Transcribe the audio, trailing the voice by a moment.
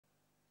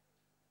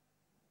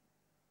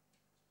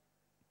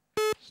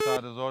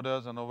Starters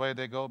orders and away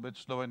they go. Bit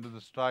slow into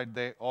the stride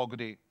there,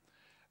 Augury.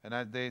 And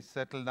as they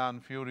settle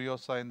down,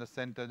 Furiosa in the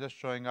center, just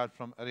showing out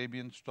from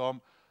Arabian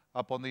Storm.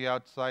 Up on the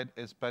outside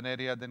is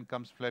Paneria, then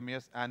comes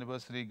Flemius,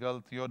 Anniversary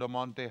Girl,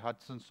 Theodomonte,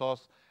 Hudson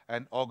Sauce,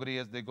 and Augury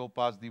as they go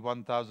past the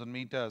 1,000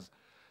 meters.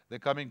 They're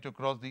coming to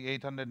cross the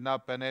 800 now.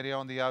 Paneria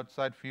on the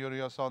outside,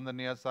 Furiosa on the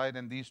near side,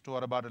 and these two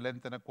are about a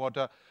length and a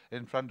quarter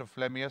in front of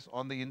Flemius.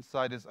 On the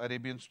inside is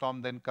Arabian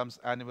Storm, then comes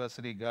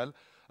Anniversary Girl.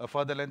 A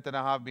further length and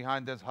a half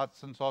behind there's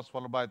Hudson Sauce,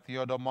 followed by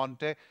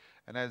Theodomonte,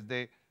 and as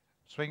they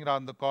swing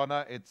round the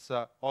corner, it's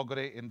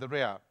Augury in the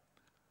rear.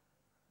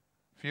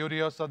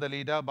 Furiosa the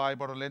leader by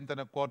about a length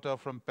and a quarter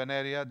from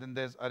Paneria. Then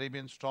there's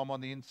Arabian Storm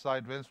on the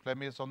inside, Wills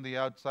Flemius on the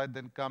outside.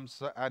 Then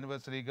comes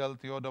Anniversary Girl,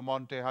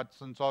 Theodomonte,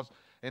 Hudson Sauce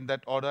in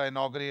that order, and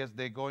Augury as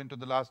they go into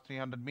the last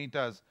 300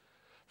 meters.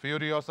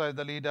 Furiosa is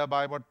the leader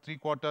by about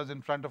 3/4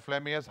 in front of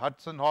Flemius.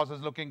 Hudson Horse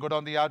is looking good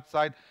on the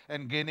outside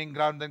and gaining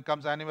ground. Then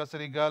comes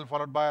Anniversary Girl,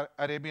 followed by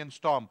Arabian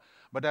Storm.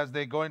 But as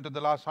they go into the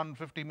last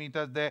 150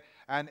 meters there,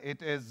 and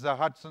it is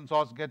Hudson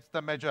Horse gets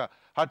the measure.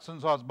 Hudson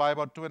Horse by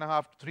about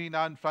 2.5 to 3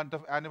 now in front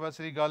of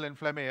Anniversary Girl and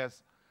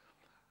Flemius.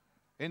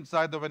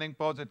 Inside the winning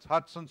pose, it's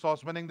Hudson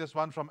Sauce winning this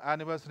one from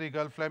Anniversary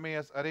Girl,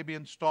 Flemius,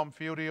 Arabian Storm,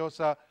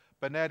 Furiosa,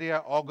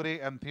 Paneria, Augury,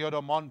 and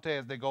Theodomonte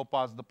as they go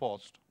past the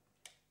post.